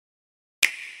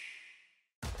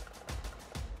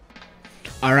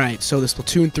Alright, so the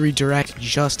Splatoon 3 Direct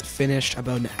just finished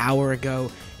about an hour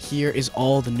ago. Here is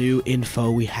all the new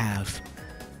info we have.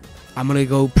 I'm going to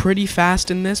go pretty fast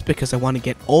in this because I want to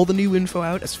get all the new info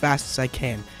out as fast as I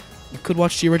can. You could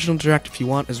watch the original Direct if you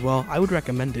want as well. I would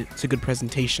recommend it. It's a good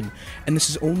presentation. And this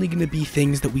is only going to be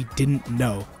things that we didn't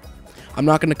know. I'm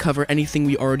not going to cover anything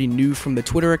we already knew from the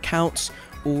Twitter accounts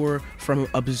or from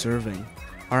observing.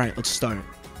 Alright, let's start.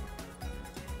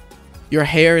 Your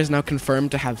hair is now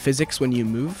confirmed to have physics when you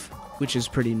move, which is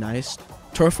pretty nice.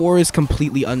 Turf War is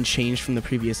completely unchanged from the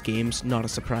previous games, not a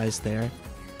surprise there.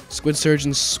 Squid Surge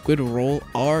and Squid Roll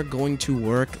are going to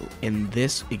work in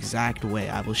this exact way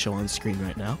I will show on screen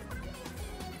right now.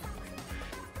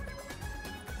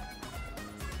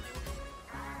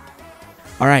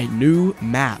 Alright, new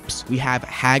maps. We have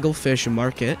Hagglefish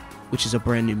Market, which is a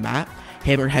brand new map.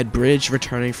 Hammerhead Bridge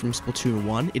returning from Splatoon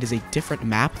 1. It is a different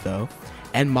map though.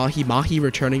 And Mahi Mahi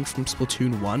returning from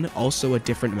Splatoon 1, also a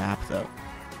different map though.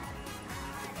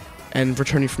 And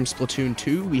returning from Splatoon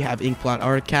 2, we have Inkblot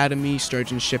Art Academy,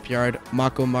 Sturgeon Shipyard,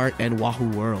 Mako Mart, and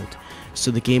Wahoo World.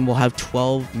 So the game will have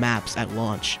 12 maps at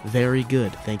launch. Very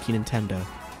good, thank you Nintendo.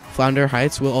 Flounder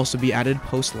Heights will also be added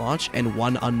post-launch, and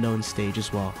one unknown stage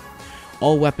as well.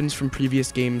 All weapons from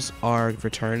previous games are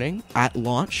returning at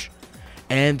launch.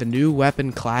 And the new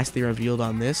weapon class they revealed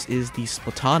on this is the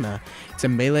Splatana. It's a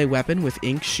melee weapon with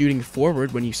ink shooting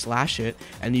forward when you slash it,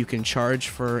 and you can charge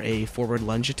for a forward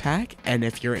lunge attack, and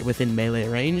if you're within melee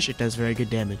range, it does very good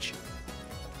damage.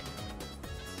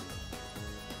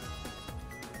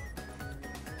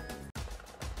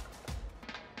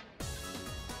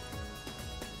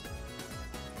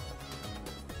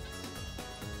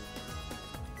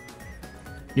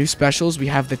 New specials, we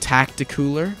have the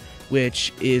Tacticooler,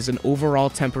 which is an overall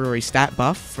temporary stat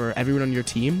buff for everyone on your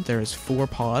team. There's 4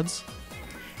 pods.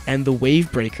 And the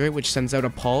Wave Breaker, which sends out a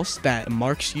pulse that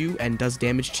marks you and does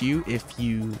damage to you if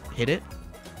you hit it.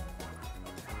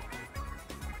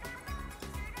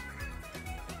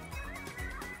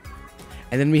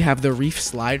 And then we have the Reef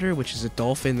Slider, which is a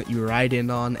dolphin that you ride in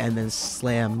on and then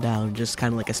slam down, just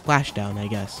kind of like a splashdown, I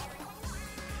guess.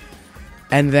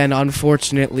 And then,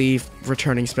 unfortunately,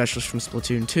 returning specials from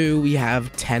Splatoon 2, we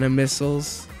have Tenna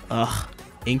Missiles,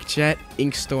 Inkjet,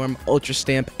 Inkstorm, Ultra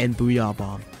Stamp, and Booyah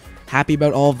Bomb. Happy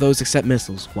about all of those except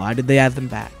missiles. Why did they add them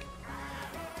back?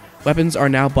 Weapons are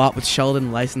now bought with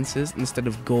Sheldon licenses instead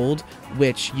of gold,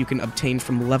 which you can obtain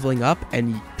from leveling up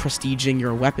and prestiging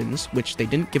your weapons, which they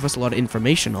didn't give us a lot of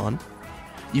information on.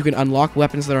 You can unlock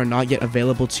weapons that are not yet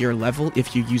available to your level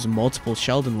if you use multiple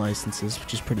Sheldon licenses,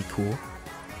 which is pretty cool.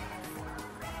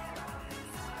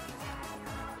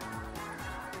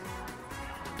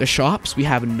 The shops, we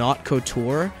have Not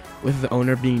Couture, with the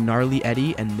owner being Gnarly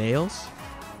Eddie and Nails.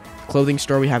 Clothing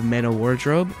store, we have Mana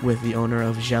Wardrobe, with the owner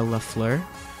of Gel La Fleur.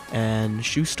 And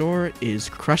shoe store is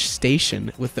Crush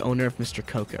Station, with the owner of Mr.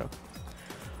 Coco.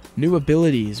 New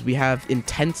abilities, we have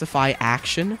Intensify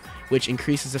Action, which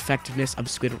increases effectiveness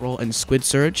of Squid Roll and Squid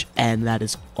Surge, and that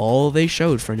is all they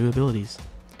showed for new abilities.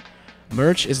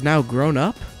 Merch is now grown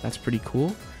up, that's pretty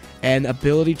cool. And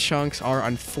ability chunks are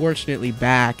unfortunately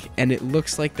back, and it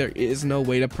looks like there is no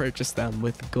way to purchase them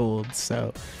with gold,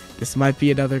 so this might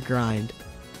be another grind.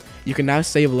 You can now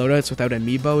save loadouts without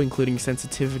amiibo, including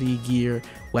sensitivity, gear,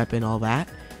 weapon, all that.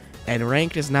 And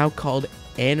ranked is now called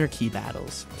Anarchy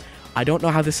Battles. I don't know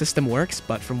how the system works,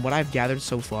 but from what I've gathered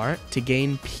so far, to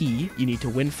gain P, you need to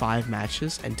win 5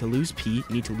 matches, and to lose P, you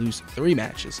need to lose 3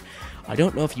 matches. I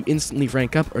don't know if you instantly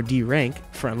rank up or derank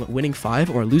from winning 5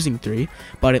 or losing 3,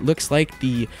 but it looks like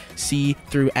the C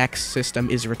through X system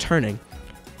is returning.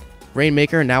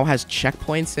 Rainmaker now has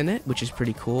checkpoints in it, which is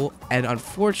pretty cool, and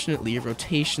unfortunately,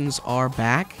 rotations are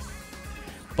back.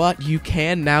 But you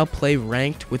can now play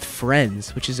ranked with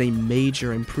friends, which is a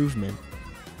major improvement.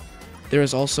 There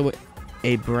is also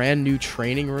a brand new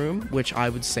training room, which I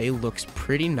would say looks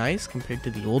pretty nice compared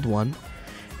to the old one.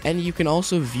 And you can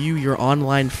also view your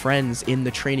online friends in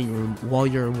the training room while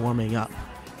you're warming up.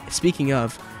 Speaking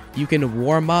of, you can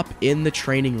warm up in the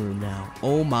training room now.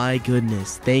 Oh my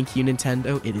goodness. Thank you,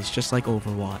 Nintendo. It is just like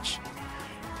Overwatch.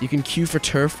 You can queue for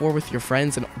Turf War with your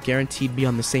friends and guaranteed be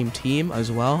on the same team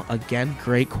as well. Again,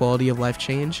 great quality of life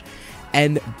change.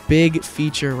 And big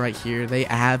feature right here, they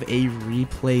have a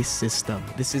replay system.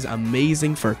 This is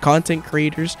amazing for content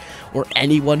creators or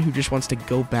anyone who just wants to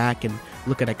go back and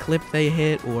look at a clip they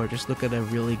hit or just look at a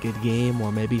really good game or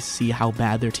maybe see how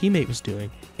bad their teammate was doing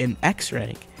in X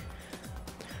rank.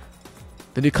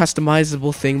 The new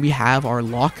customizable thing we have are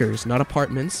lockers, not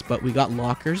apartments, but we got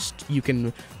lockers. You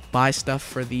can buy stuff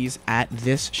for these at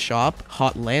this shop,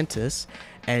 Hotlantis,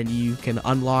 and you can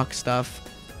unlock stuff,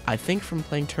 I think, from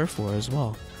playing Turf War as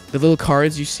well. The little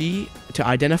cards you see to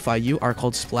identify you are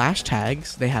called splash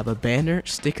tags. They have a banner,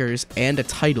 stickers, and a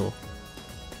title.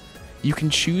 You can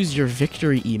choose your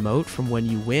victory emote from when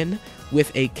you win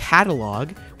with a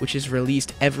catalog, which is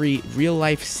released every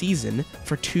real-life season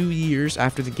for 2 years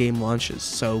after the game launches.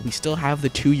 So we still have the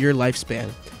 2-year lifespan.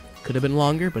 Could have been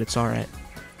longer, but it's alright.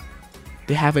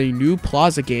 They have a new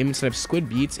Plaza game instead of Squid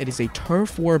Beats. It is a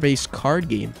Turf War based card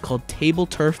game called Table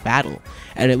Turf Battle.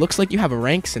 And it looks like you have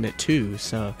ranks in it too,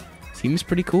 so seems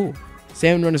pretty cool.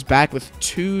 Salmon Run is back with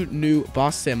 2 new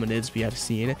boss salmonids we have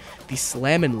seen. The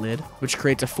Slammin' Lid, which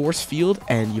creates a force field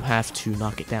and you have to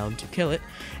knock it down to kill it.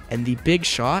 And the Big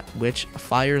Shot, which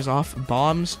fires off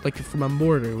bombs like from a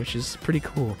mortar, which is pretty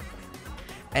cool.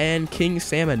 And King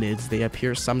Salmonids, they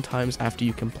appear sometimes after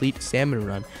you complete Salmon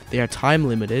Run. They are time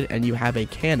limited and you have a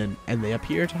cannon, and they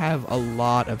appear to have a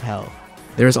lot of health.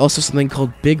 There is also something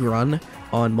called Big Run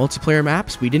on multiplayer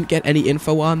maps. We didn't get any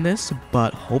info on this,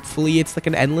 but hopefully it's like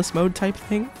an endless mode type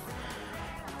thing.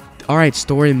 Alright,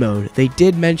 story mode. They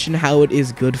did mention how it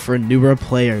is good for newer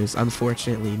players,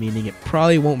 unfortunately, meaning it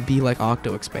probably won't be like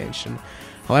Octo expansion.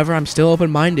 However, I'm still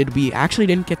open-minded. We actually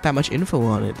didn't get that much info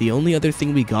on it. The only other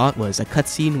thing we got was a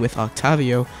cutscene with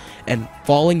Octavio and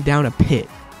falling down a pit.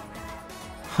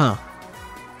 Huh.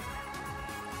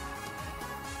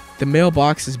 The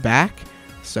mailbox is back,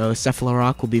 so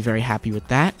Cephalorock will be very happy with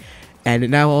that. And it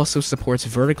now also supports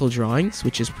vertical drawings,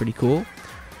 which is pretty cool.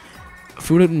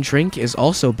 Food and drink is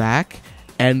also back,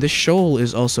 and the shoal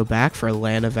is also back for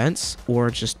LAN events or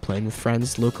just playing with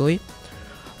friends locally.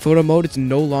 Photo mode is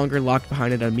no longer locked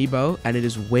behind an amiibo, and it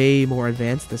is way more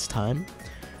advanced this time.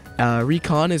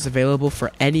 Recon is available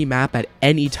for any map at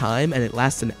any time, and it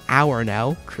lasts an hour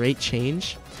now. Great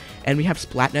change. And we have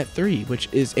Splatnet 3, which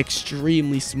is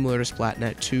extremely similar to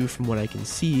Splatnet 2 from what I can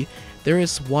see. There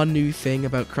is one new thing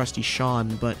about Krusty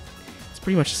Sean, but it's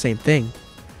pretty much the same thing.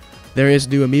 There is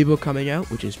new amiibo coming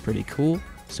out, which is pretty cool,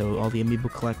 so all the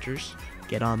amiibo collectors,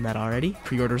 get on that already.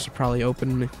 Pre-orders are probably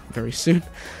open very soon.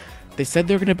 They said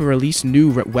they're going to release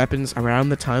new weapons around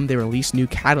the time they release new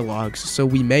catalogs, so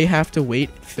we may have to wait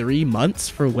 3 months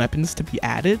for weapons to be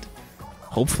added.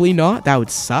 Hopefully not, that would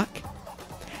suck.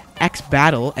 X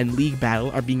Battle and League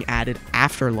Battle are being added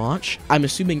after launch. I'm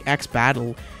assuming X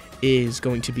Battle is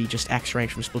going to be just X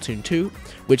rank from Splatoon 2,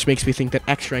 which makes me think that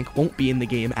X rank won't be in the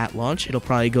game at launch. It'll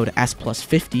probably go to S plus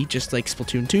 50, just like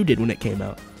Splatoon 2 did when it came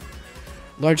out.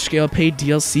 Large-scale paid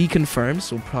DLC confirmed,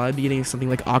 so we'll probably be getting something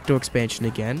like Octo expansion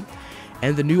again.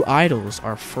 And the new idols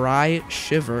are Fry,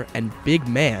 Shiver, and Big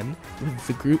Man, with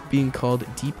the group being called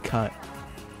Deep Cut.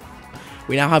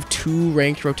 We now have 2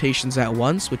 ranked rotations at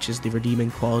once, which is the redeeming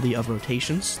quality of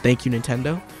rotations. Thank you,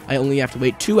 Nintendo. I only have to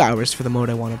wait 2 hours for the mode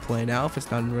I want to play now if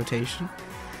it's not in rotation.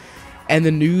 And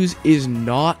the news is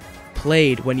not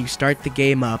played when you start the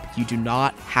game up. You do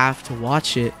not have to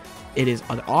watch it. It is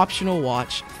an optional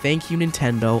watch. Thank you,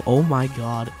 Nintendo. Oh my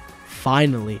god.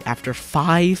 Finally, after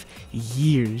 5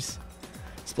 years.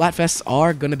 Splatfests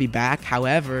are going to be back.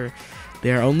 However,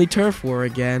 they are only Turf War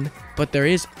again. But there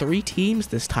is 3 teams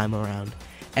this time around.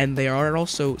 And they are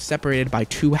also separated by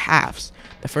 2 halves.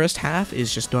 The first half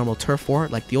is just normal Turf War,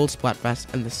 like the old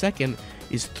Splatfest. And the second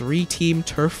is 3-team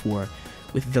Turf War,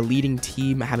 with the leading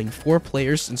team having 4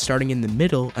 players and starting in the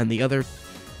middle, and the other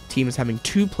team is having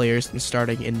 2 players and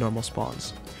starting in normal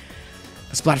spawns.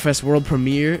 The Splatfest world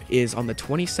premiere is on the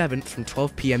 27th from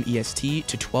 12 p.m. EST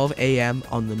to 12 a.m.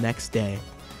 on the next day.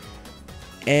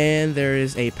 And there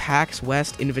is a PAX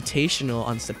West Invitational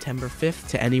on September 5th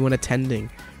to anyone attending.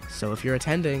 So if you're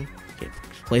attending,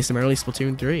 play some early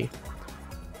Splatoon 3.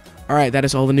 Alright, that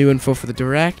is all the new info for the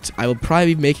Direct. I will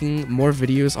probably be making more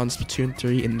videos on Splatoon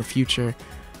 3 in the future.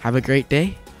 Have a great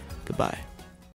day. Goodbye.